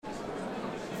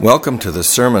Welcome to the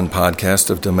sermon podcast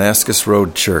of Damascus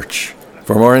Road Church.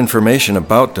 For more information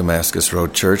about Damascus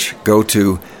Road Church, go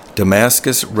to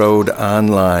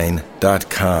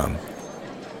damascusroadonline.com.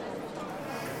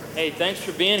 Hey, thanks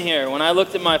for being here. When I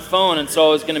looked at my phone and saw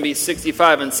it was going to be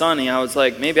 65 and sunny, I was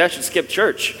like, maybe I should skip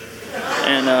church.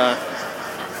 And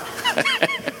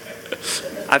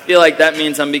I feel like that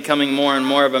means I'm becoming more and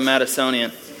more of a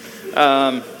Madisonian.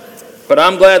 But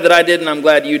I'm glad that I did, and I'm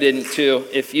glad you didn't too.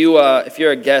 If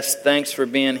you're a guest, thanks for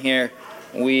being here.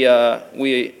 We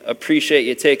appreciate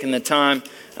you taking the time.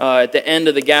 At the end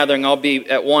of the gathering, I'll be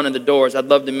at one of the doors. I'd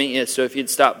love to meet you, so if you'd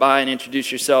stop by and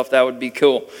introduce yourself, that would be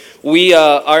cool. We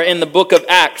are in the book of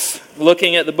Acts.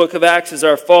 Looking at the book of Acts is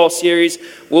our fall series.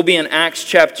 We'll be in Acts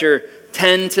chapter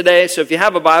 10 today, so if you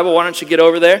have a Bible, why don't you get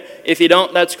over there? If you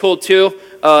don't, that's cool too.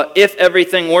 If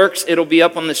everything works, it'll be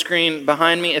up on the screen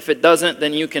behind me. If it doesn't,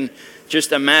 then you can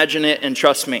just imagine it and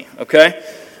trust me, okay?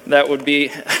 That would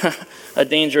be a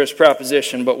dangerous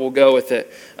proposition, but we'll go with it.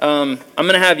 I'm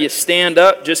going to have you stand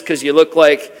up just because you look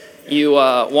like you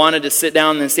wanted to sit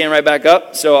down and then stand right back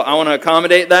up. So I want to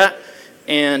accommodate that.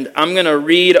 And I'm going to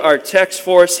read our text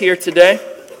for us here today.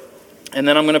 And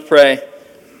then I'm going to pray.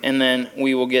 And then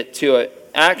we will get to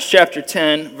it. Acts chapter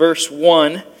 10, verse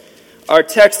 1. Our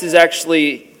text is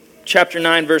actually chapter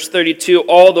 9, verse 32,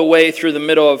 all the way through the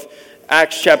middle of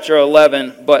Acts chapter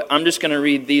 11, but I'm just going to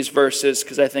read these verses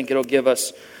because I think it'll give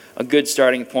us a good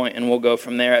starting point, and we'll go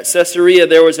from there. At Caesarea,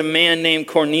 there was a man named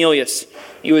Cornelius.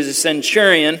 He was a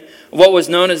centurion of what was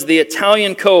known as the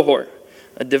Italian cohort.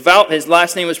 His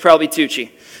last name was probably Tucci.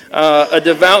 A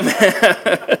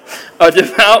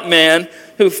devout man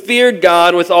who feared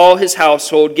God with all his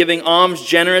household, giving alms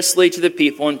generously to the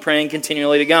people and praying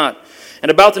continually to God.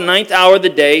 And about the 9th hour of the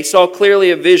day, he saw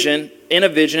clearly in a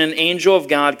vision, an angel of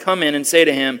God come in and say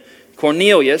to him,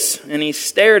 Cornelius, and he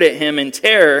stared at him in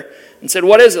terror and said,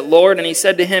 "What is it, Lord?" And he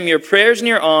said to him, "Your prayers and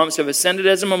your alms have ascended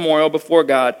as a memorial before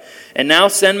God. And now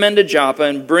send men to Joppa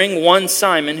and bring one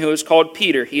Simon, who is called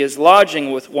Peter. He is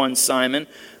lodging with one Simon,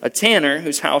 a tanner,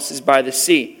 whose house is by the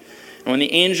sea." And when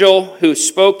the angel who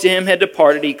spoke to him had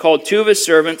departed, he called 2 of his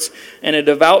servants and a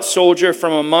devout soldier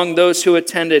from among those who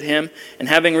attended him. And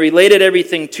having related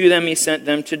everything to them, he sent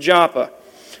them to Joppa.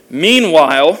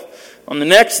 Meanwhile, on the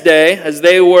next day, as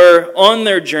they were on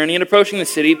their journey and approaching the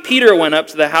city, Peter went up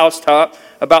to the housetop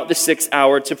about the 6th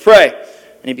hour to pray.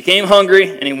 And he became hungry,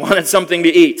 and he wanted something to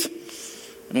eat.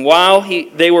 And while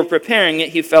they were preparing it,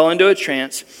 he fell into a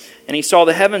trance, and he saw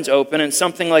the heavens open and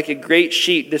something like a great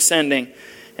sheet descending.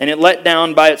 And it let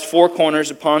down by its 4 corners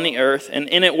upon the earth, and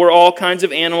in it were all kinds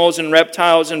of animals and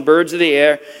reptiles and birds of the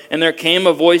air. And there came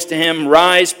a voice to him,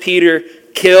 "Rise, Peter,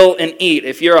 kill and eat."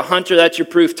 If you're a hunter, that's your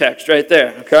proof text right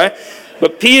there, okay?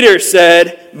 But Peter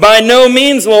said, "By no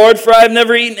means, Lord, for I have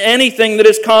never eaten anything that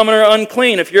is common or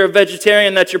unclean." If you're a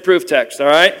vegetarian, that's your proof text, all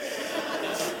right?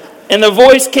 And the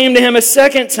voice came to him a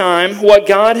second time, "What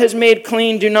God has made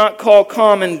clean, do not call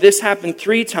common." This happened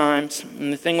 3 times,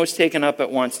 and the thing was taken up at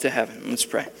once to heaven. Let's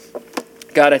pray.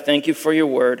 God, I thank you for your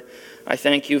word. I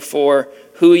thank you for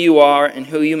who you are and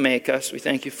who you make us. We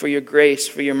thank you for your grace,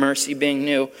 for your mercy being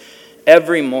new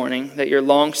every morning, that you're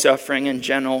long-suffering and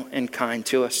gentle and kind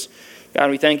to us.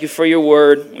 God, we thank you for your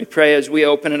word. We pray as we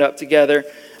open it up together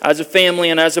as a family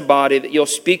and as a body that you'll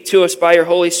speak to us by your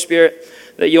Holy Spirit,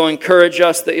 that you'll encourage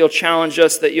us, that you'll challenge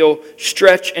us, that you'll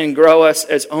stretch and grow us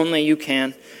as only you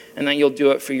can, and that you'll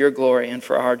do it for your glory and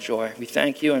for our joy. We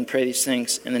thank you and pray these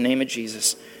things in the name of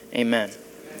Jesus. Amen.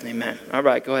 Amen. All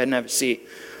right, go ahead and have a seat.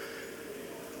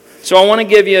 So I want to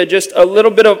give you just a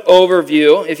little bit of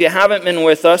overview. If you haven't been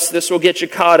with us, this will get you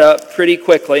caught up pretty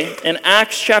quickly. In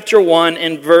Acts chapter 1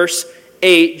 and verse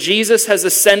 8, Jesus has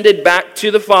ascended back to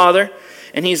the Father,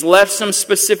 and he's left some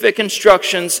specific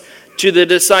instructions to the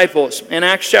disciples. In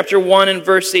Acts chapter 1 and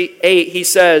verse 8, he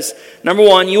says, number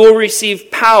 1, you will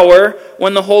receive power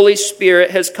when the Holy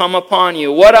Spirit has come upon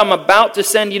you. What I'm about to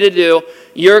send you to do,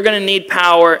 you're going to need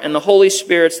power, and the Holy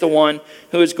Spirit's the one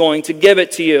who is going to give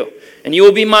it to you. And you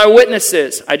will be my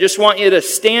witnesses. I just want you to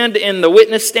stand in the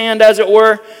witness stand, as it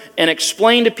were, and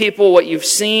explain to people what you've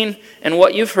seen and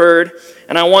what you've heard.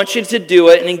 And I want you to do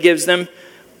it, and he gives them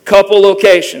a couple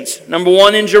locations. Number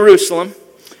 1, in Jerusalem,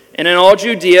 and in all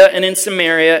Judea and in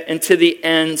Samaria, and to the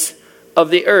ends of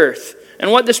the earth.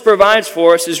 And what this provides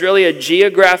for us is really a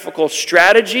geographical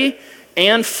strategy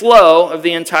and flow of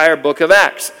the entire book of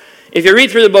Acts. If you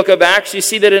read through the book of Acts, you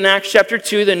see that in Acts chapter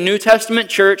 2, the New Testament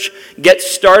church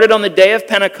gets started on the day of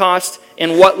Pentecost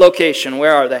in what location?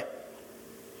 Where are they?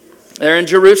 They're in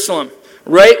Jerusalem,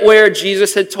 right where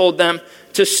Jesus had told them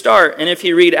to start. And if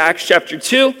you read Acts chapter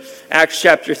 2, Acts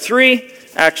chapter 3,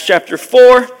 Acts chapter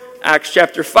 4, Acts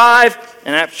chapter 5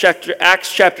 and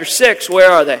Acts chapter 6,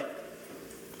 where are they?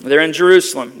 They're in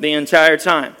Jerusalem the entire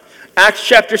time. Acts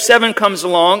chapter 7 comes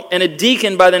along, and a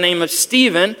deacon by the name of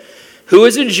Stephen, who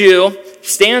is a Jew,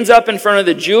 stands up in front of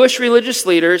the Jewish religious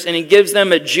leaders, and he gives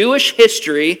them a Jewish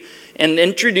history and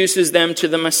introduces them to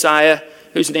the Messiah,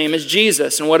 whose name is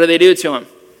Jesus. And what do they do to him?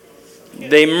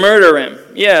 They murder him.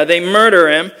 Yeah, they murder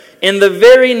him. In the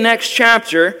very next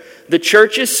chapter, the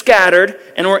church is scattered,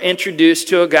 and we're introduced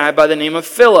to a guy by the name of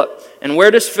Philip. And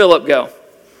where does Philip go?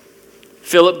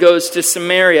 Philip goes to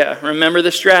Samaria. Remember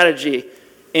the strategy.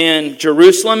 In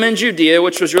Jerusalem and Judea,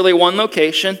 which was really one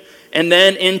location, and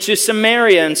then into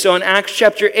Samaria. And so in Acts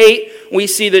chapter 8, we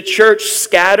see the church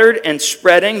scattered and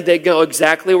spreading. They go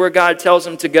exactly where God tells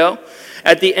them to go.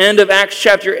 At the end of Acts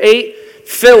chapter 8,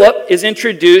 Philip is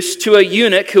introduced to a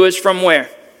eunuch who is from where?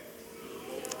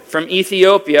 From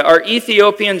Ethiopia. Are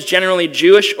Ethiopians generally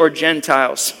Jewish or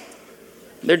Gentiles?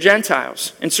 They're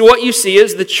Gentiles. And so what you see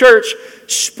is the church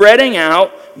spreading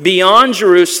out beyond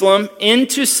Jerusalem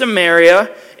into Samaria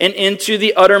and into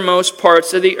the uttermost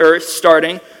parts of the earth,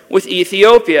 starting with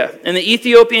Ethiopia. And the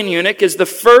Ethiopian eunuch is the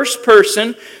first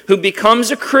person who becomes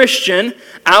a Christian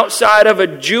outside of a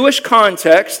Jewish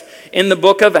context in the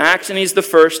book of Acts, and he's the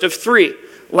first of three.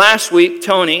 Last week,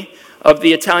 Tony of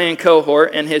the Italian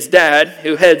cohort and his dad,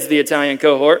 who heads the Italian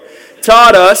cohort,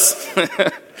 taught us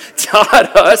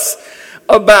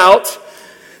about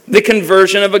the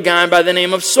conversion of a guy by the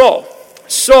name of Saul.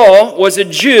 Saul was a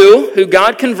Jew who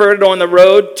God converted on the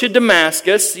road to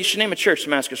Damascus. You should name a church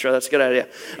Damascus Road. That's a good idea.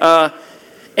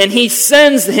 And he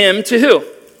sends him to who?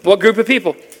 What group of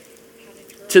people?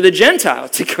 To the Gentile.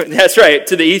 That's right,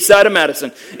 to the east side of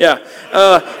Madison. Yeah.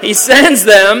 He sends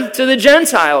them to the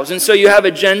Gentiles. And so you have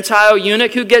a Gentile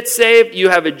eunuch who gets saved. You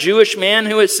have a Jewish man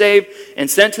who is saved and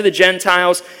sent to the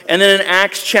Gentiles. And then in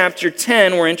Acts chapter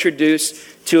 10, we're introduced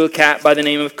to a cat by the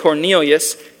name of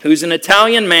Cornelius, who's an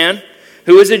Italian man,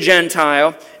 who is a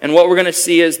Gentile. And what we're going to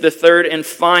see is the third and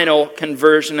final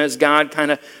conversion as God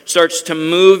kind of starts to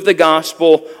move the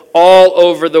gospel all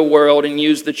over the world and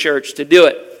use the church to do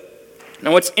it.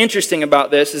 Now what's interesting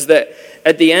about this is that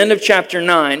at the end of chapter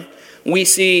 9, we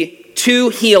see two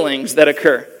healings that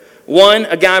occur. One,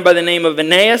 a guy by the name of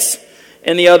Aeneas,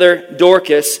 and the other,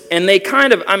 Dorcas. And they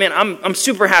kind of, I'm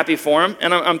super happy for them,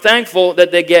 and I'm thankful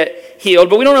that they get healed,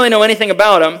 but we don't really know anything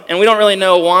about them, and we don't really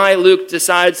know why Luke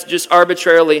decides to just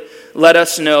arbitrarily let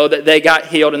us know that they got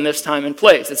healed in this time and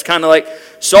place. It's kind of like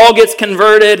Saul gets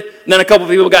converted, and then a couple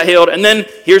people got healed, and then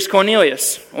here's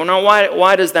Cornelius. Well, now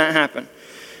why does that happen?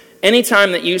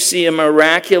 Anytime that you see a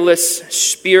miraculous,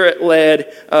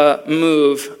 spirit-led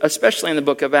move, especially in the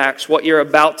book of Acts, what you're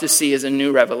about to see is a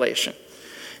new revelation.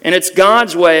 And it's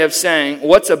God's way of saying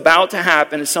what's about to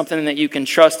happen is something that you can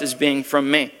trust as being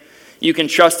from me. You can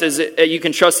trust it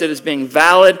as being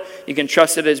valid. You can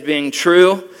trust it as being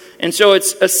true. And so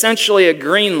it's essentially a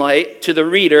green light to the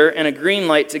reader and a green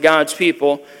light to God's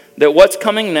people that what's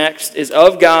coming next is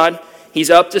of God. He's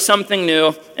up to something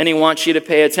new, and he wants you to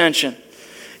pay attention.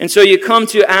 And so you come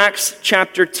to Acts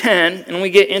chapter 10, and we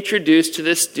get introduced to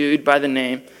this dude by the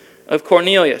name of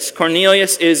Cornelius.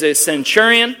 Cornelius is a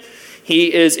centurion.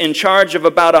 He is in charge of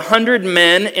about 100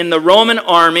 men in the Roman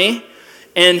army,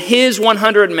 and his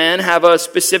 100 men have a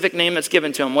specific name that's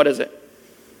given to him. What is it?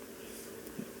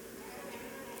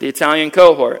 The Italian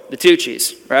cohort, the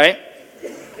Tucci's, right?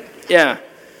 Yeah,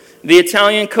 the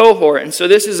Italian cohort. And so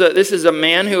this is a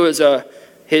man who is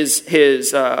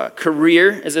his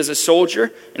career is as a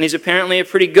soldier, and he's apparently a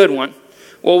pretty good one.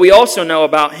 What we also know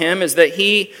about him is that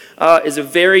he is a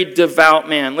very devout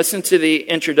man. Listen to the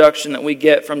introduction that we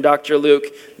get from Dr. Luke,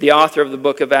 the author of the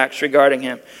book of Acts, regarding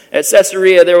him. At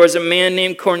Caesarea, there was a man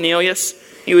named Cornelius.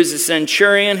 He was a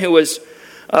centurion who was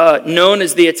known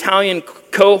as the Italian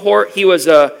cohort. He was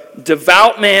a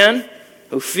devout man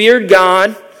who feared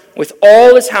God with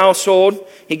all his household.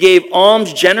 He gave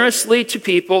alms generously to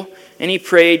people, and he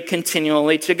prayed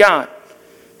continually to God.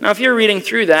 Now, if you're reading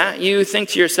through that, you think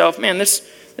to yourself, man, this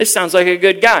sounds like a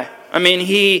good guy. I mean,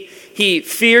 he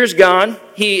fears God.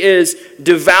 He is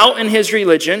devout in his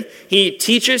religion. He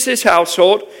teaches his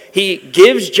household. He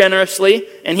gives generously,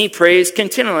 and he prays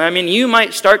continually. I mean, you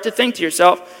might start to think to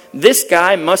yourself, this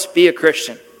guy must be a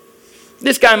Christian.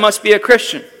 This guy must be a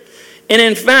Christian. And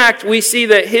in fact, we see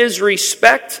that his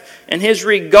respect and his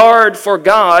regard for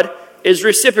God is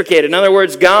reciprocated. In other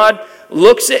words, God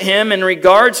looks at him and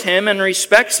regards him and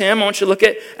respects him. I want you to look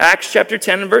at Acts chapter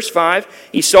 10 and verse 5.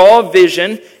 He saw a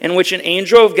vision in which an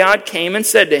angel of God came and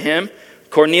said to him,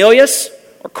 Cornelius,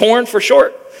 or Corn for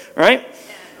short, right?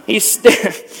 He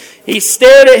He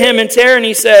stared at him in terror and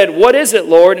he said, "What is it,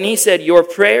 Lord?" And he said, "Your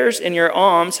prayers and your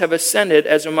alms have ascended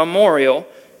as a memorial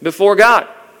before God."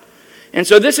 And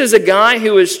so this is a guy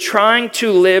who is trying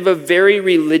to live a very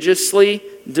religiously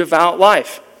devout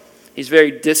life. He's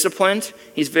very disciplined.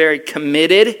 He's very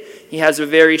committed. He has a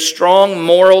very strong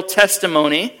moral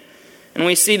testimony. And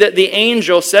we see that the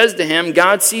angel says to him,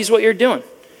 God sees what you're doing.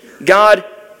 God,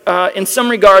 in some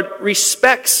regard,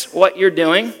 respects what you're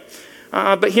doing.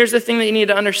 But here's the thing that you need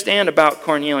to understand about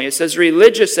Cornelius. As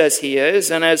religious as he is,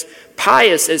 and as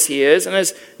pious as he is, and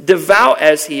as devout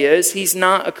as he is, he's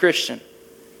not a Christian.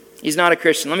 He's not a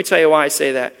Christian. Let me tell you why I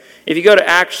say that. If you go to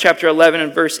Acts chapter 11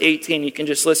 and verse 18, you can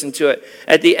just listen to it.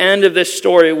 At the end of this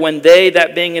story, when they,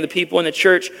 that being the people in the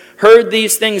church, heard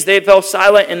these things, they fell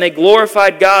silent and they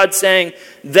glorified God, saying,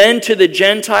 "Then to the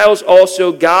Gentiles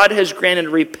also God has granted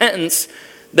repentance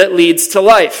that leads to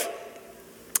life."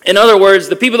 In other words,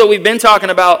 the people that we've been talking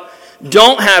about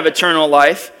don't have eternal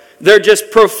life. They're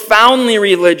just profoundly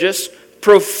religious,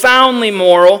 profoundly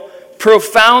moral,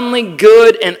 profoundly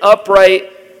good and upright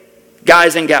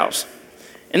guys and gals.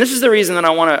 And this is the reason that I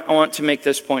want to make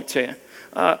this point to you.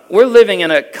 We're living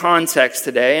in a context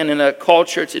today and in a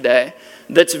culture today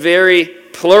that's very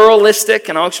pluralistic,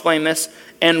 and I'll explain this,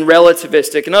 and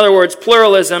relativistic. In other words,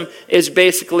 pluralism is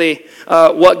basically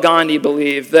what Gandhi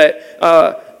believed,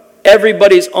 that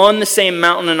everybody's on the same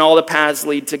mountain and all the paths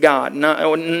lead to God.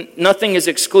 Nothing is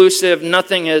exclusive,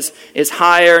 nothing is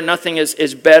higher, nothing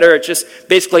is better. It's just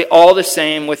basically all the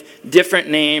same with different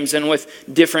names and with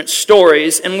different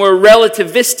stories. And we're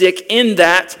relativistic in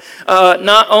that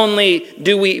not only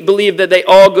do we believe that they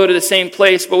all go to the same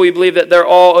place, but we believe that they're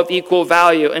all of equal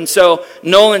value. And so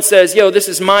Nolan says, "Yo, this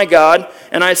is my God."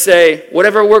 And I say,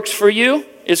 whatever works for you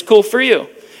is cool for you.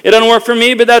 It doesn't work for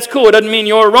me, but that's cool. It doesn't mean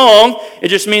you're wrong. It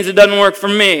just means it doesn't work for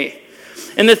me.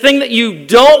 And the thing that you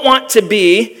don't want to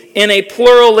be in a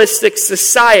pluralistic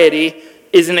society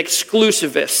is an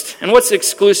exclusivist. And what's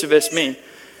exclusivist mean?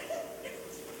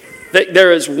 That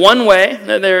there is one way,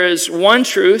 that there is one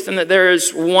truth, and that there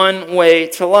is one way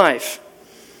to life.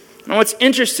 And what's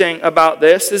interesting about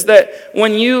this is that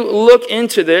when you look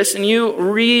into this and you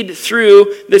read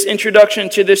through this introduction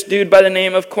to this dude by the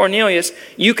name of Cornelius,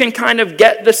 you can kind of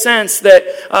get the sense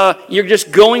that you're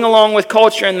just going along with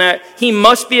culture and that he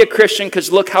must be a Christian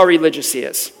because look how religious he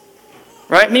is.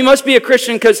 Right? He must be a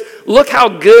Christian because look how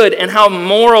good and how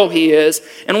moral he is.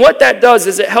 And what that does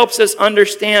is it helps us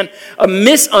understand a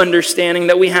misunderstanding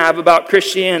that we have about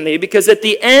Christianity. Because at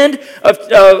the end of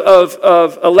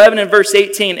 11 and verse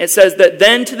 18, it says that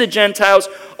then to the Gentiles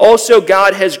also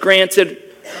God has granted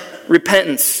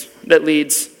repentance that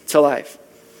leads to life.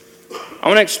 I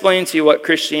want to explain to you what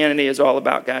Christianity is all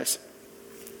about, guys.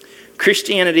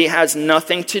 Christianity has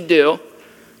nothing to do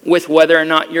with whether or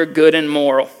not you're good and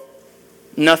moral.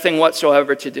 Nothing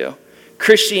whatsoever to do.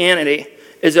 Christianity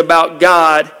is about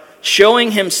God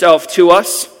showing himself to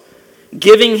us,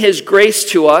 giving his grace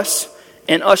to us,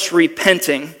 and us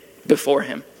repenting before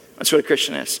him. That's what a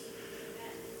Christian is.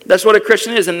 That's what a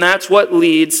Christian is, and that's what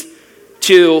leads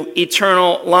to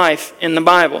eternal life in the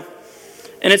Bible.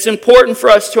 And it's important for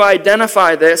us to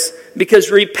identify this because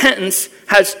repentance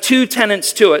has two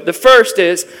tenets to it. The first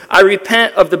is, I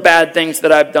repent of the bad things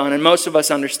that I've done. And most of us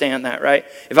understand that, right?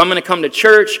 If I'm going to come to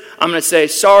church, I'm going to say,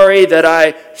 sorry that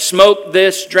I smoked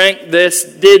this, drank this,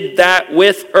 did that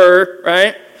with her,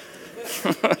 right?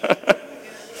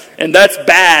 And that's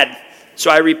bad. So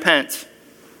I repent.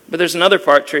 But there's another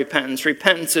part to repentance.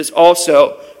 Repentance is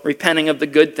also repenting of the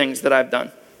good things that I've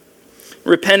done.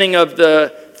 Repenting of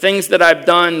the things that I've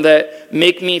done that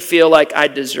make me feel like I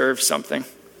deserve something.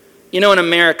 You know, in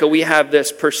America, we have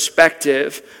this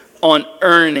perspective on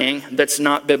earning that's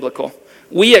not biblical.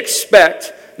 We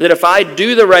expect that if I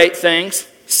do the right things,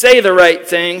 say the right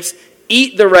things,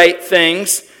 eat the right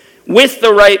things, with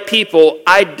the right people,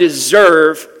 I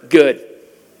deserve good.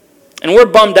 And we're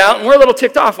bummed out and we're a little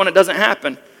ticked off when it doesn't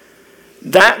happen.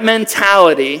 That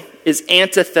mentality is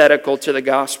antithetical to the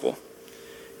gospel.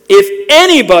 If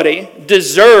anybody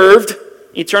deserved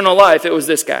eternal life, it was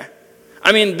this guy.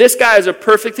 I mean, this guy is a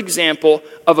perfect example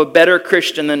of a better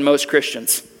Christian than most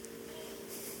Christians.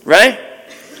 Right?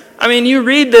 I mean, you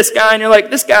read this guy and you're like,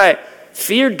 this guy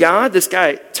feared God. This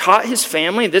guy taught his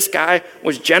family. This guy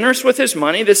was generous with his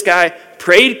money. This guy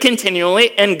prayed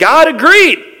continually, and God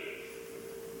agreed.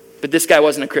 But this guy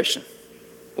wasn't a Christian.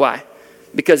 Why?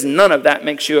 Because none of that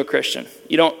makes you a Christian.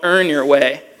 You don't earn your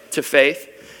way to faith.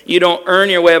 You don't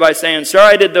earn your way by saying,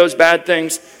 sorry I did those bad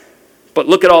things, but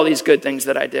look at all these good things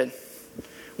that I did.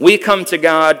 We come to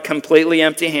God completely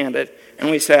empty-handed, and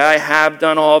we say, I have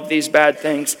done all of these bad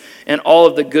things, and all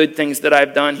of the good things that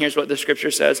I've done, here's what the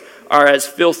scripture says, are as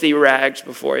filthy rags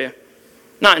before you.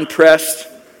 Not impressed.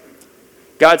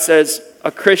 God says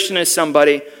a Christian is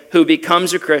somebody who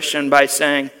becomes a Christian by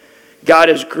saying, God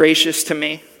is gracious to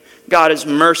me, God is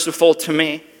merciful to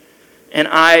me, and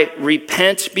I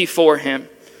repent before him,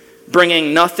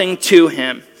 bringing nothing to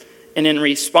him, and in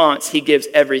response, he gives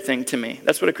everything to me.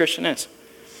 That's what a Christian is.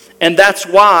 And that's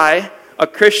why a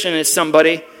Christian is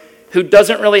somebody who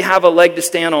doesn't really have a leg to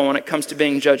stand on when it comes to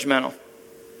being judgmental.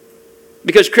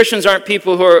 Because Christians aren't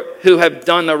people who have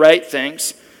done the right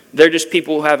things. They're just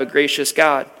people who have a gracious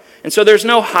God. And so there's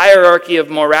no hierarchy of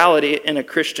morality in a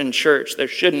Christian church. There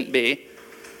shouldn't be.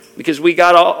 Because we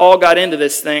all got into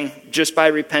this thing just by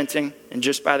repenting and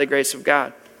just by the grace of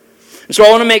God. And so I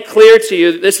want to make clear to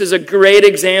you that this is a great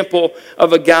example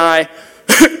of a guy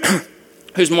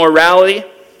whose morality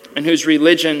and whose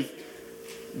religion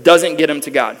doesn't get him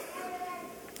to God.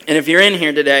 And if you're in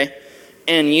here today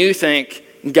and you think,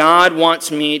 God wants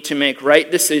me to make right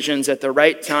decisions at the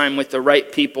right time with the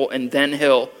right people and then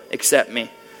he'll accept me,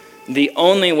 the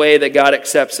only way that God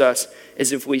accepts us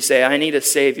is if we say, I need a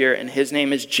Savior and his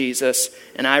name is Jesus,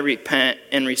 and I repent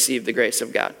and receive the grace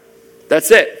of God.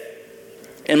 That's it.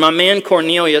 And my man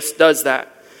Cornelius does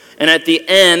that. And at the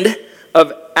end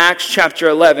of Acts chapter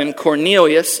 11,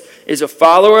 Cornelius is a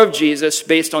follower of Jesus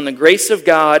based on the grace of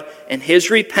God and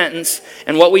his repentance.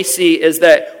 And what we see is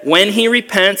that when he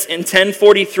repents in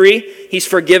 1043, he's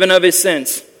forgiven of his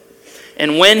sins.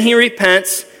 And when he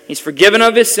repents, he's forgiven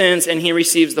of his sins and he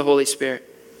receives the Holy Spirit.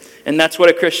 And that's what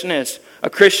a Christian is. A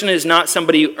Christian is not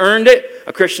somebody who earned it.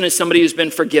 A Christian is somebody who's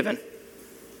been forgiven.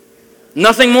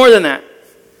 Nothing more than that.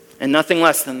 And nothing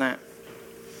less than that.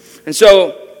 And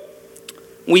so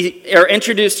we are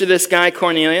introduced to this guy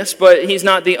Cornelius, but he's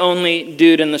not the only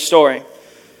dude in the story.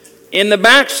 In the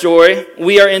backstory,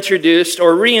 we are introduced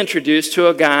or reintroduced to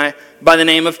a guy by the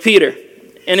name of Peter.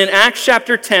 And in Acts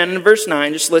chapter 10, verse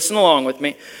 9, just listen along with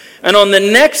me. And on the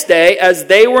next day, as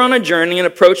they were on a journey and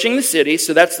approaching the city,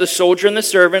 so that's the soldier and the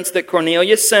servants that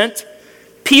Cornelius sent,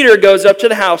 Peter goes up to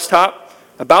the housetop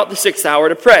about the 6th hour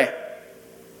to pray.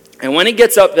 And when he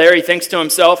gets up there, he thinks to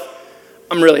himself,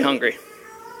 I'm really hungry.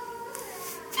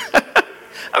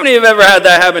 How many of you have ever had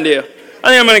that happen to you? I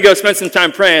think I'm going to go spend some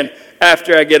time praying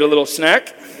after I get a little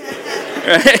snack.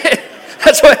 Right?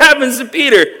 That's what happens to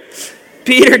Peter.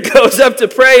 Peter goes up to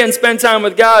pray and spend time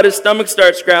with God. His stomach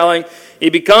starts growling. He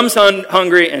becomes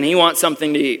hungry and he wants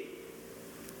something to eat.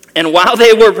 And while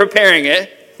they were preparing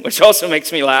it, which also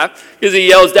makes me laugh, because he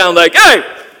yells down like, hey,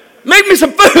 make me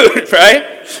some food, right?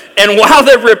 And while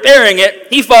they're preparing it,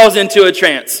 he falls into a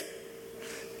trance.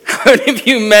 How many of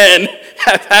you men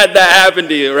have had that happen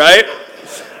to you, right?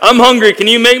 I'm hungry. Can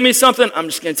you make me something? I'm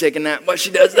just going to take a nap while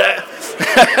she does that.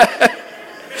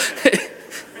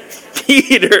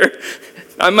 Peter,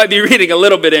 I might be reading a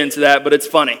little bit into that, but it's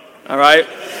funny, all right?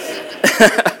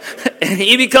 And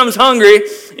he becomes hungry.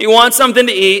 He wants something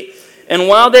to eat. And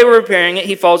while they were preparing it,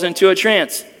 he falls into a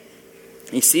trance.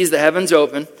 He sees the heavens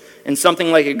open, and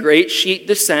something like a great sheet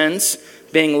descends,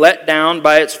 being let down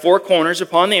by its four corners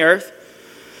upon the earth.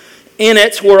 In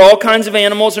it were all kinds of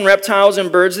animals and reptiles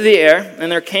and birds of the air.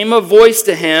 And there came a voice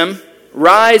to him,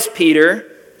 rise, Peter,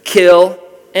 kill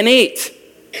and eat.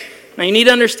 Now you need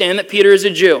to understand that Peter is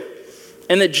a Jew.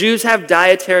 And that Jews have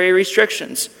dietary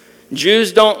restrictions.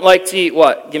 Jews don't like to eat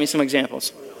what? Give me some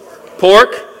examples.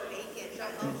 Pork.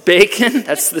 Bacon.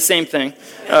 That's the same thing.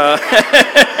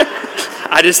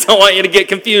 I just don't want you to get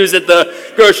confused at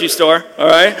the grocery store. All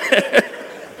right?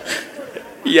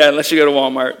 Yeah, unless you go to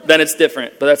Walmart. Then it's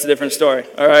different. But that's a different story.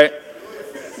 All right?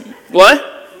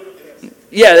 What?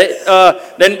 Yeah,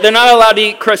 they're not allowed to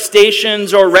eat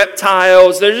crustaceans or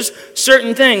reptiles. There's just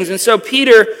certain things. And so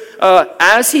Peter,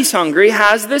 as he's hungry,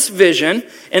 has this vision.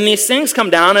 And these things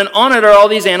come down. And on it are all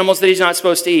these animals that he's not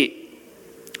supposed to eat.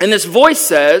 And this voice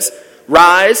says,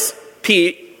 rise,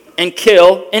 Pete, and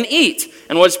kill and eat.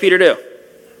 And what does Peter do?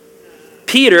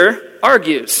 Peter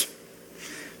argues.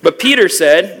 But Peter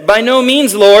said, by no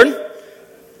means, Lord.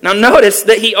 Now notice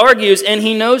that he argues and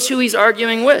he knows who he's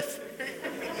arguing with.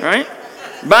 Right?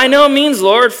 By no means,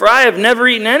 Lord, for I have never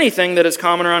eaten anything that is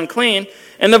common or unclean.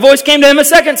 And the voice came to him a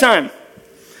second time.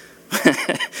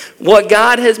 What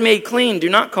God has made clean, do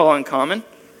not call uncommon.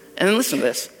 And then listen to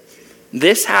this.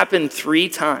 This happened 3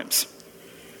 times.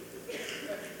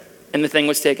 And the thing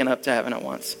was taken up to heaven at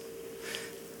once.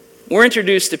 We're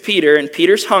introduced to Peter, and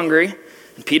Peter's hungry,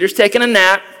 and Peter's taking a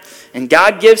nap, and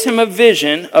God gives him a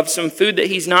vision of some food that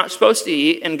he's not supposed to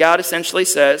eat, and God essentially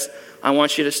says, I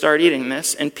want you to start eating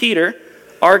this. And Peter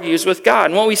argues with God.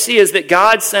 And what we see is that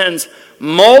God sends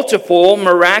multiple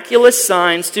miraculous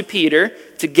signs to Peter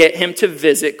to get him to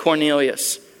visit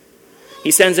Cornelius. He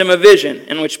sends him a vision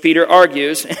in which Peter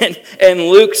argues, and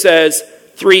Luke says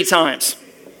 3 times.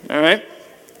 All right?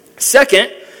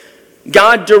 Second,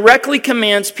 God directly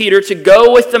commands Peter to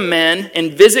go with the men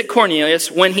and visit Cornelius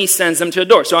when he sends them to a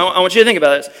door. So I want you to think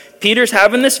about this. Peter's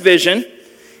having this vision.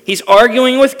 He's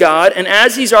arguing with God, and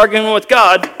as he's arguing with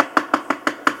God,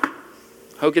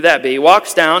 who could that be? He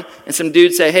walks down, and some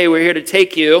dudes say, hey, we're here to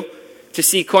take you to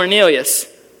see Cornelius,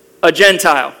 a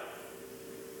Gentile.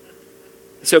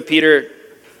 So Peter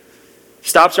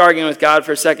stops arguing with God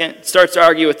for a second, starts to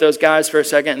argue with those guys for a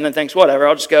second, and then thinks, whatever,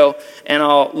 I'll just go and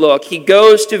I'll look. He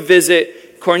goes to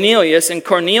visit Cornelius, and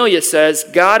Cornelius says,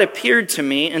 God appeared to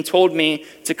me and told me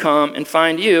to come and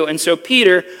find you. And so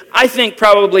Peter, I think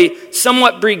probably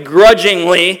somewhat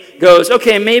begrudgingly goes,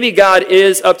 okay, maybe God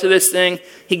is up to this thing.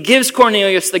 He gives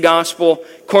Cornelius the gospel.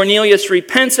 Cornelius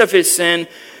repents of his sin,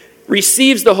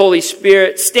 receives the Holy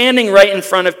Spirit, standing right in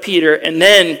front of Peter, and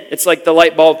then it's like the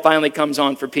light bulb finally comes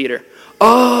on for Peter.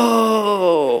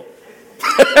 Oh,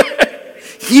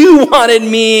 you wanted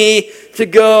me to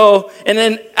go. And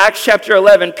then Acts chapter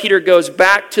 11, Peter goes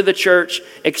back to the church,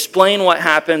 explain what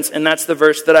happens, and that's the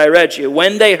verse that I read you.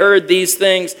 When they heard these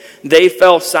things, they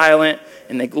fell silent,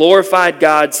 and they glorified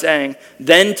God, saying,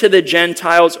 then to the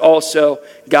Gentiles also,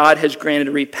 God has granted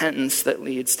repentance that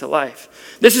leads to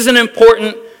life. This is an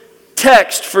important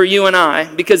text for you and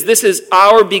I, because this is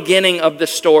our beginning of the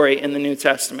story in the New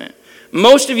Testament.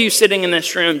 Most of you sitting in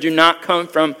this room do not come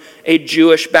from a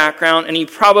Jewish background, and you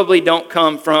probably don't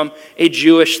come from a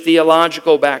Jewish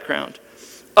theological background.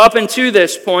 Up until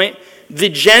this point, the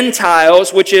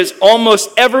Gentiles, which is almost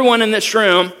everyone in this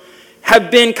room, have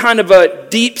been kind of a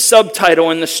deep subtitle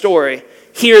in the story.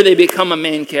 Here they become a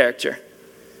main character.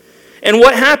 And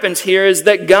what happens here is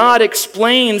that God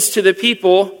explains to the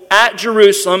people at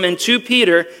Jerusalem and to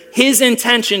Peter his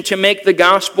intention to make the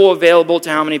gospel available to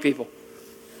how many people?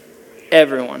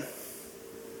 Everyone.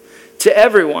 To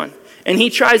everyone. And he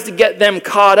tries to get them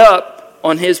caught up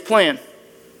on his plan.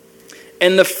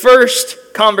 And the first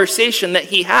conversation that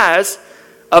he has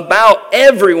about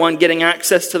everyone getting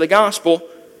access to the gospel,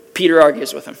 Peter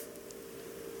argues with him.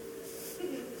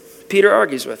 Peter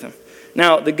argues with him.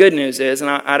 Now, the good news is, and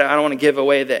I don't want to give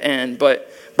away the end,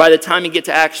 but by the time you get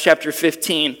to Acts chapter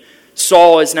 15,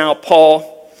 Saul is now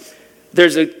Paul.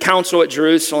 There's a council at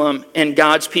Jerusalem, and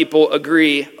God's people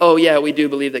agree, oh yeah, we do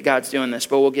believe that God's doing this,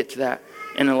 but we'll get to that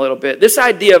in a little bit. This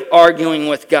idea of arguing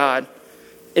with God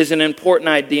is an important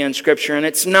idea in Scripture, and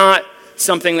it's not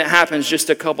something that happens just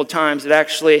a couple times. It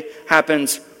actually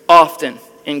happens often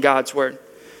in God's Word.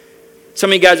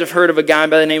 Some of you guys have heard of a guy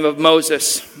by the name of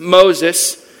Moses.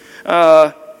 Moses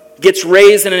gets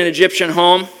raised in an Egyptian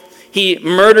home. He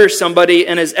murders somebody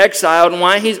and is exiled. And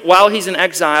while he's in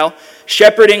exile,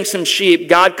 shepherding some sheep,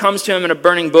 God comes to him in a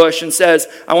burning bush and says,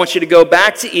 I want you to go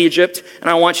back to Egypt, and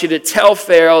I want you to tell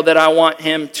Pharaoh that I want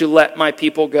him to let my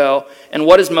people go. And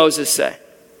what does Moses say?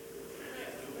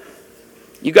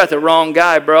 You got the wrong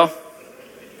guy, bro.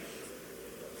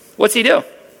 What's he do?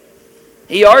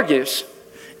 He argues.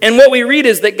 And what we read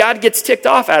is that God gets ticked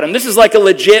off at him. This is like a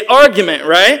legit argument,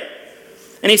 right?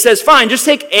 And he says, fine, just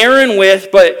take Aaron with,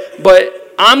 but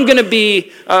I'm going to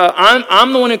be,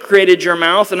 I'm the one who created your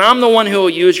mouth, and I'm the one who will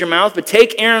use your mouth, but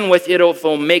take Aaron with you,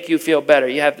 it'll make you feel better.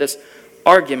 You have this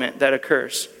argument that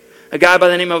occurs. A guy by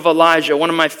the name of Elijah,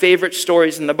 one of my favorite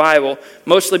stories in the Bible,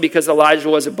 mostly because Elijah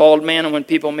was a bald man, and when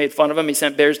people made fun of him, he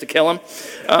sent bears to kill him.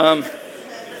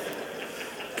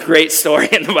 Great story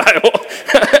in the Bible.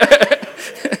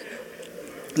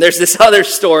 There's this other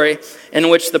story in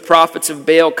which the prophets of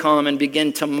Baal come and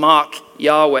begin to mock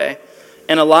Yahweh.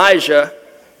 And Elijah,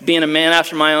 being a man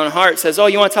after my own heart, says, oh,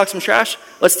 you want to talk some trash?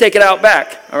 Let's take it out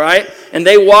back, all right? And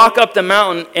they walk up the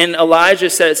mountain, and Elijah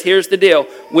says, here's the deal.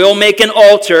 We'll make an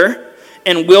altar,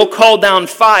 and we'll call down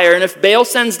fire. And if Baal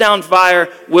sends down fire,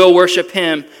 we'll worship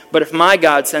him. But if my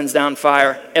God sends down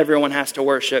fire, everyone has to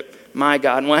worship my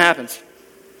God. And what happens?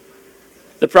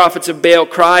 The prophets of Baal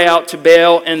cry out to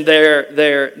Baal, and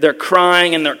they're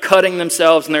crying, and they're cutting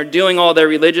themselves, and they're doing all their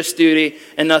religious duty,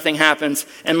 and nothing happens.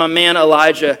 And my man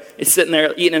Elijah is sitting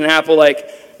there eating an apple like,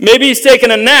 maybe he's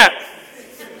taking a nap.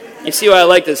 You see why I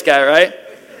like this guy, right?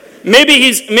 Maybe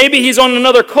he's on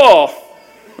another call,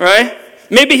 right?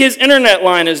 Maybe his internet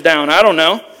line is down. I don't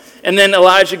know. And then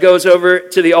Elijah goes over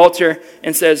to the altar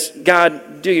and says,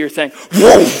 God, do your thing.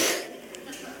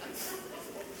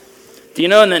 Do you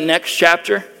know in the next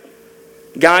chapter,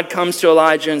 God comes to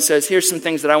Elijah and says, here's some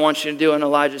things that I want you to do. And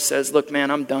Elijah says, look, man,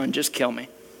 I'm done. Just kill me.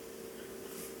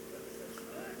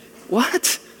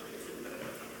 What?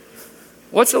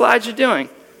 What's Elijah doing?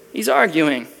 He's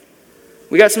arguing.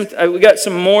 We got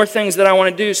some more things that I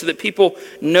want to do so that people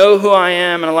know who I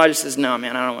am. And Elijah says, no,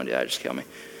 man, I don't want to do that. Just kill me.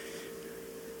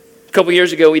 A couple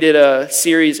years ago, we did a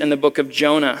series in the book of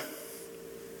Jonah.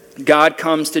 God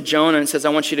comes to Jonah and says, I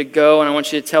want you to go and I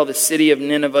want you to tell the city of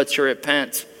Nineveh to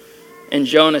repent. And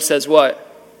Jonah says, what?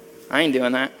 I ain't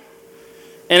doing that.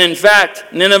 And in fact,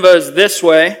 Nineveh is this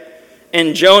way,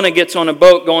 and Jonah gets on a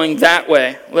boat going that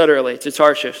way, literally, to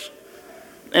Tarshish.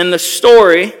 And the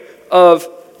story of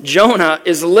Jonah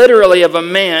is literally of a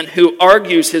man who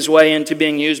argues his way into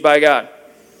being used by God.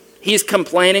 He's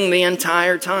complaining the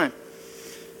entire time.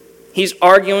 He's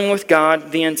arguing with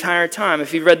God the entire time.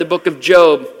 If you've read the book of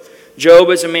Job, Job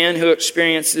is a man who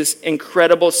experiences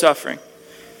incredible suffering.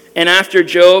 And after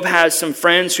Job has some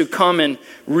friends who come and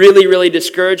really, really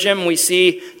discourage him, we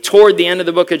see toward the end of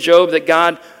the book of Job that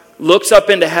God looks up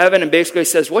into heaven and basically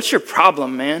says, what's your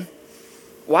problem, man?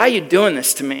 Why are you doing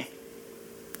this to me?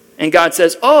 And God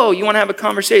says, oh, you want to have a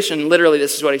conversation? Literally,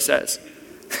 this is what he says.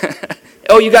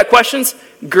 Oh, you got questions?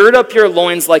 Gird up your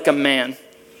loins like a man.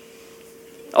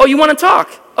 Oh, you want to talk?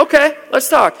 Okay, let's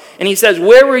talk. And he says,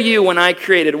 where were you when I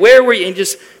created? Where were you? And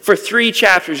just for 3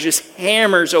 chapters, just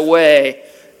hammers away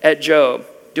at Job.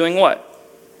 Doing what?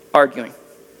 Arguing.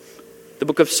 The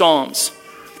book of Psalms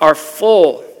are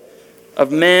full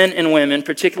of men and women,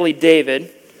 particularly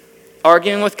David,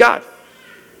 arguing with God.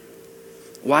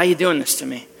 Why are you doing this to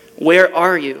me? Where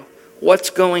are you? What's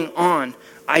going on?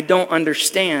 I don't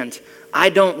understand. I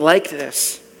don't like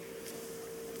this.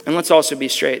 And let's also be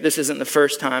straight. This isn't the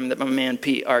first time that my man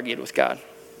Pete argued with God.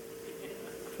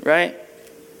 Right?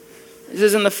 This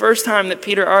isn't the first time that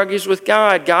Peter argues with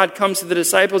God. God comes to the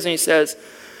disciples and he says,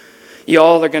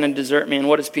 y'all are going to desert me. And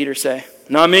what does Peter say?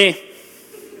 Not me.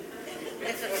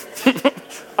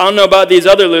 I don't know about these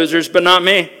other losers, but not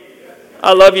me.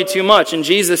 I love you too much. And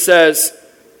Jesus says,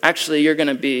 actually, you're going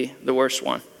to be the worst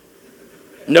one.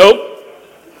 Nope.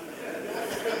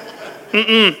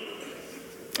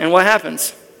 And what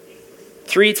happens?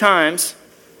 3 times,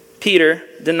 Peter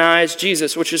denies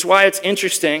Jesus, which is why it's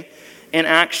interesting in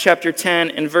Acts chapter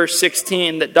 10 and verse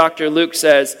 16 that Dr. Luke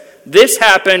says, this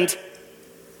happened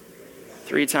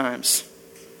 3 times.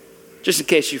 Just in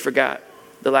case you forgot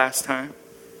the last time.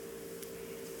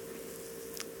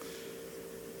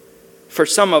 For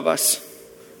some of us,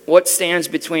 what stands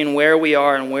between where we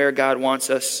are and where God wants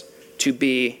us to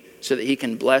be so that he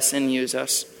can bless and use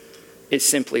us is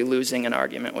simply losing an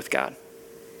argument with God.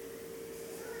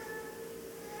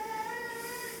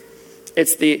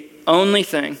 It's the only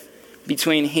thing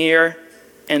between here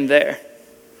and there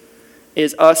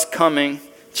is us coming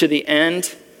to the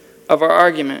end of our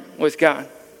argument with God.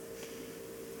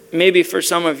 Maybe for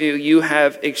some of you, you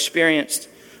have experienced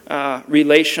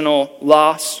relational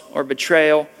loss or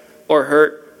betrayal or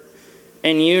hurt.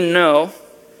 And you know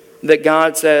that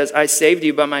God says, I saved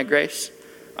you by my grace.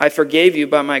 I forgave you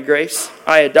by my grace.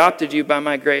 I adopted you by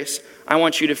my grace. I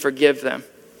want you to forgive them.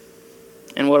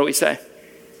 And what do we say?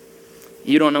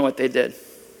 You don't know what they did.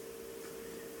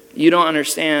 You don't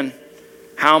understand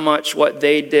how much what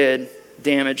they did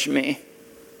damaged me.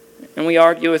 And we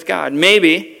argue with God.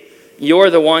 Maybe you're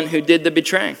the one who did the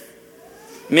betraying.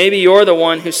 Maybe you're the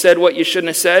one who said what you shouldn't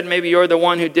have said. Maybe you're the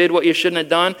one who did what you shouldn't have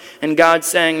done. And God's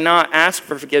saying not ask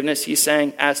for forgiveness. He's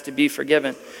saying ask to be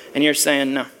forgiven. And you're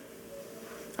saying no.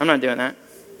 I'm not doing that.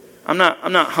 I'm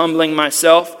not humbling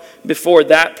myself before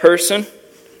that person.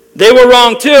 They were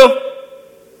wrong too.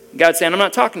 God's saying I'm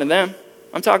not talking to them.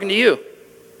 I'm talking to you.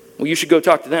 Well, you should go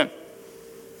talk to them.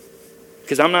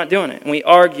 Because I'm not doing it. And we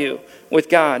argue with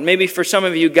God. Maybe for some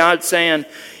of you, God's saying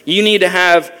you need to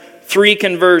have 3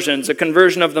 conversions. A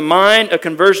conversion of the mind, a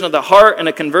conversion of the heart, and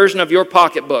a conversion of your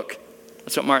pocketbook.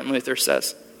 That's what Martin Luther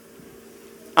says.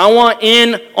 I want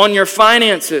in on your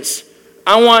finances.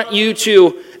 I want you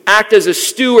to act as a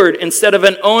steward instead of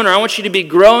an owner. I want you to be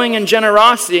growing in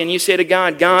generosity. And you say to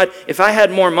God, God, if I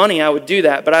had more money, I would do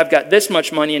that. But I've got this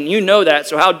much money and you know that.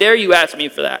 So how dare you ask me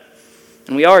for that?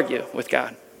 And we argue with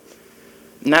God.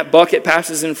 And that bucket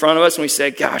passes in front of us and we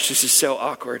say, gosh, this is so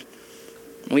awkward.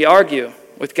 And we argue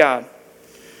with God.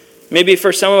 Maybe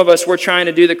for some of us, we're trying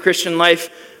to do the Christian life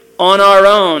on our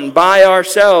own, by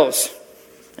ourselves.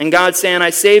 And God's saying, I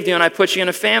saved you and I put you in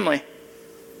a family.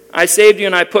 I saved you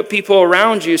and I put people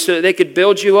around you so that they could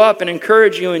build you up and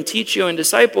encourage you and teach you and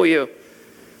disciple you.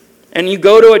 And you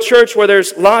go to a church where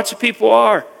there's lots of people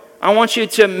are. I want you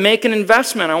to make an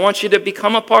investment. I want you to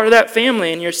become a part of that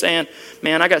family. And you're saying,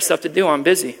 man, I got stuff to do. I'm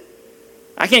busy.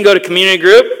 I can't go to community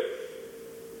group.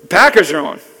 The Packers are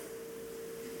on.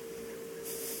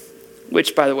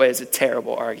 Which, by the way, is a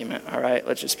terrible argument, all right?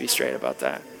 Let's just be straight about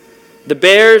that. The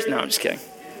Bears? No, I'm just kidding.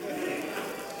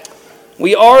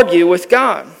 we argue with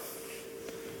God.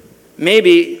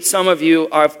 Maybe some of you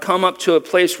have come up to a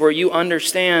place where you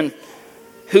understand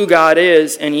who God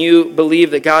is and you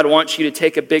believe that God wants you to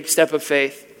take a big step of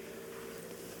faith.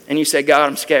 And you say, God,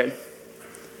 I'm scared.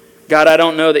 God, I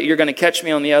don't know that you're going to catch me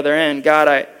on the other end.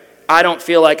 God, I don't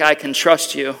feel like I can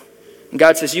trust you. And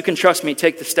God says, you can trust me,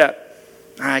 take the step.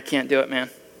 I can't do it, man.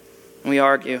 And we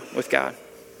argue with God.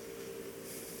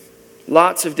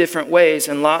 Lots of different ways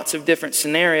and lots of different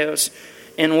scenarios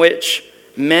in which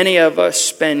many of us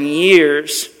spend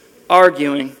years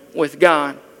arguing with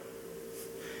God.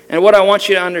 And what I want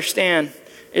you to understand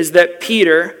is that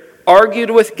Peter argued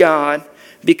with God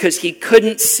because he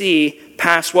couldn't see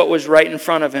past what was right in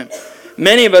front of him.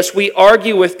 Many of us, we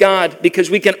argue with God because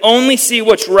we can only see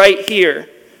what's right here.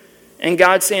 And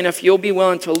God's saying, if you'll be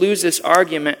willing to lose this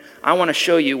argument, I want to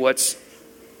show you what's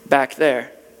back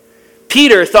there.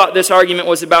 Peter thought this argument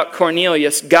was about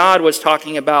Cornelius. God was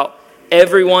talking about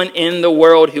everyone in the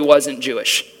world who wasn't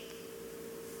Jewish.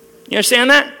 You understand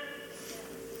that?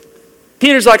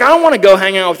 Peter's like, I don't want to go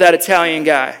hang out with that Italian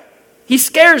guy. He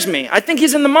scares me. I think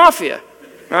he's in the mafia,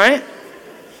 right?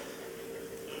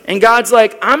 And God's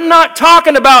like, I'm not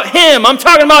talking about him. I'm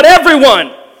talking about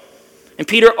everyone. And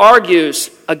Peter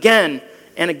argues again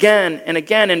and again and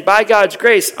again. And by God's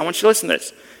grace, I want you to listen to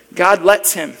this. God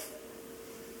lets him.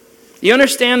 You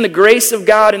understand the grace of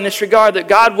God in this regard, that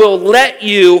God will let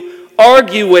you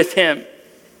argue with him.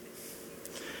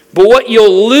 But what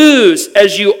you'll lose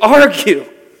as you argue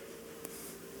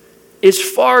is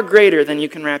far greater than you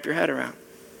can wrap your head around.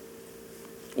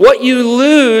 What you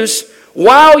lose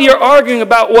while you're arguing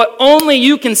about what only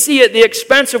you can see at the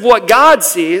expense of what God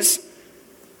sees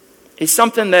is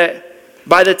something that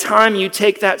by the time you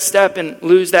take that step and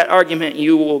lose that argument,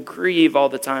 you will grieve all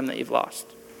the time that you've lost.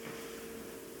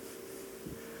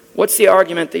 What's the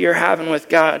argument that you're having with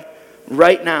God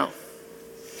right now?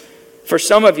 For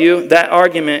some of you, that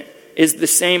argument is the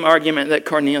same argument that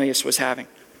Cornelius was having.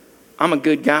 I'm a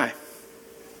good guy.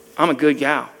 I'm a good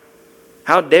gal.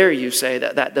 How dare you say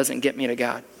that that doesn't get me to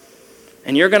God?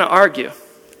 And you're going to argue.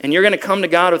 And you're going to come to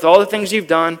God with all the things you've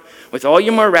done, with all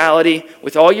your morality,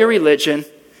 with all your religion.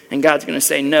 And God's going to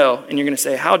say no. And you're going to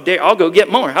say, how dare, I'll go get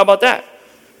more. How about that?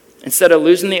 Instead of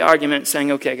losing the argument,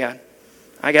 saying, okay, God,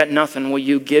 I got nothing. Will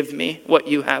you give me what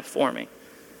you have for me?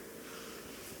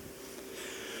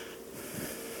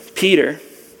 Peter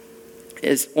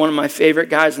is one of my favorite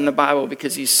guys in the Bible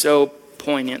because he's so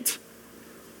poignant.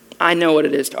 I know what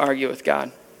it is to argue with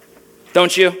God.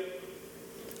 Don't you?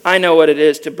 I know what it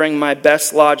is to bring my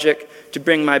best logic, to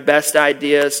bring my best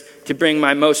ideas, to bring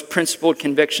my most principled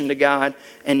conviction to God,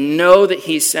 and know that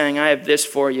he's saying, I have this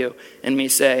for you. And me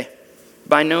say,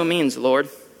 by no means, Lord.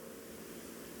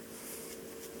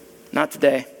 Not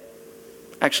today.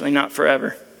 Actually, not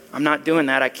forever. I'm not doing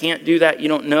that. I can't do that. You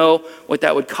don't know what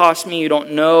that would cost me. You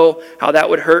don't know how that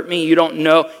would hurt me. You don't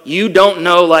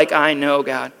know like I know,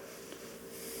 God.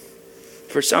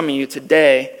 For some of you,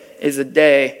 today is a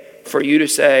day for you to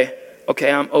say,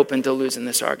 okay, I'm open to losing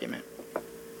this argument.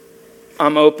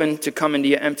 I'm open to coming to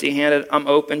you empty-handed. I'm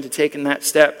open to taking that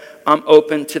step. I'm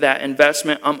open to that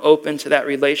investment. I'm open to that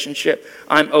relationship.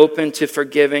 I'm open to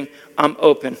forgiving. I'm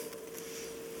open.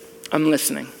 I'm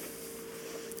listening.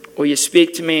 Will you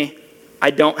speak to me? I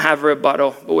don't have a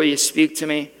rebuttal, but will you speak to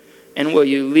me and will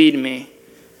you lead me?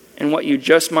 And what you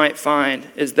just might find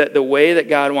is that the way that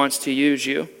God wants to use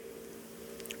you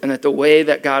and that the way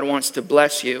that God wants to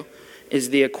bless you is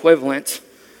the equivalent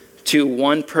to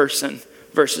one person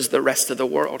versus the rest of the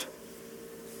world.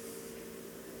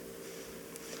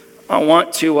 I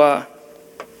want to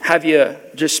have you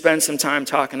just spend some time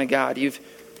talking to God. You've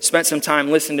spent some time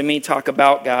listening to me talk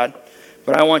about God,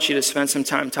 but I want you to spend some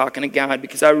time talking to God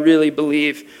because I really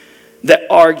believe that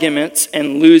arguments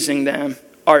and losing them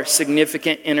are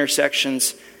significant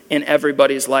intersections in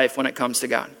everybody's life when it comes to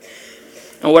God.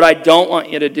 And what I don't want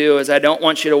you to do is I don't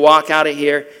want you to walk out of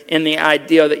here in the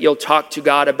idea that you'll talk to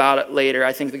God about it later.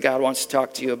 I think that God wants to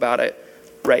talk to you about it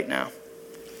right now.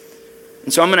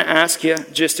 And so I'm going to ask you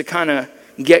just to kind of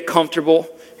get comfortable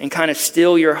and kind of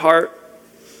still your heart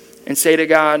and say to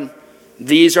God,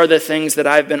 these are the things that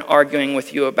I've been arguing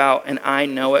with you about and I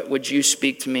know it. Would you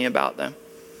speak to me about them?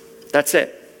 That's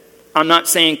it. I'm not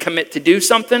saying commit to do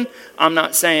something. I'm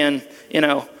not saying,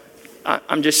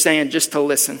 I'm just saying just to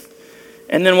listen.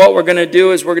 And then what we're going to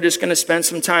do is we're just going to spend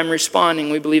some time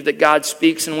responding. We believe that God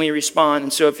speaks and we respond.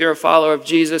 And so if you're a follower of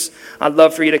Jesus, I'd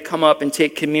love for you to come up and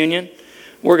take communion.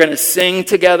 We're going to sing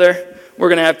together. We're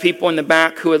going to have people in the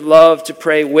back who would love to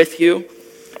pray with you.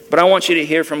 But I want you to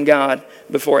hear from God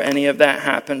before any of that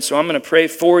happens. So I'm going to pray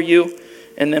for you,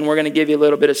 and then we're going to give you a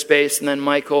little bit of space, and then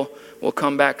Michael will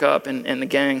come back up and the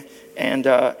gang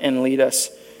and lead us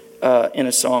in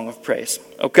a song of praise.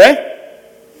 Okay?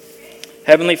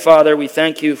 Heavenly Father, we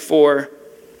thank you for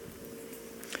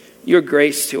your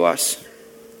grace to us.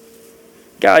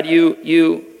 God,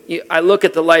 I look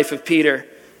at the life of Peter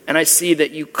and I see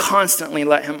that you constantly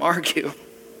let him argue.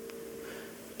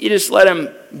 You just let him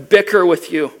bicker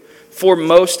with you for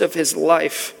most of his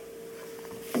life.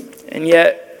 And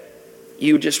yet,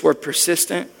 you just were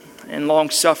persistent and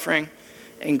long-suffering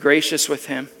and gracious with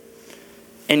him.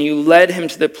 And you led him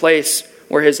to the place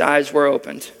where his eyes were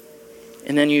opened.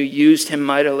 And then you used him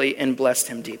mightily and blessed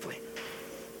him deeply.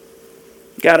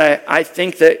 God, I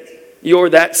think that you're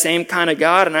that same kind of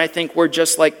God, and I think we're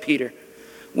just like Peter.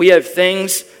 We have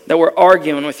things that we're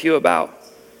arguing with you about.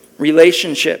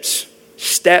 Relationships,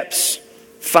 steps,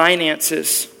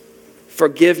 finances,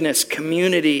 forgiveness,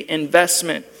 community,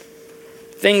 investment.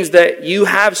 Things that you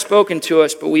have spoken to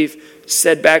us, but we've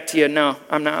said back to you, no,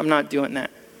 I'm not doing that.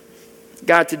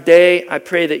 God, today I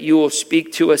pray that you will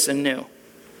speak to us anew.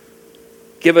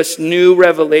 Give us new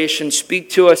revelation.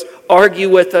 Speak to us. Argue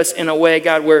with us in a way,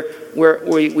 God, where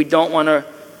we don't want to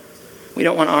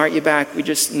argue back. We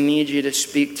just need you to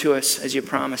speak to us as you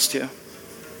promised to.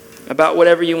 About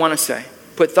whatever you want to say.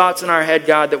 Put thoughts in our head,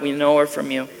 God, that we know are from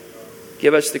you.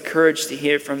 Give us the courage to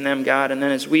hear from them, God. And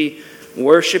then as we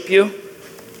worship you,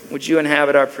 would you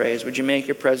inhabit our praise? Would you make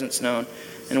your presence known?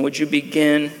 And would you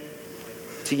begin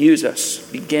to use us?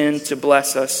 Begin to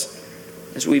bless us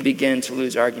as we begin to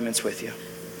lose arguments with you.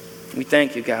 We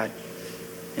thank you, God.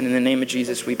 And in the name of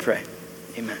Jesus we pray.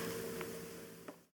 Amen.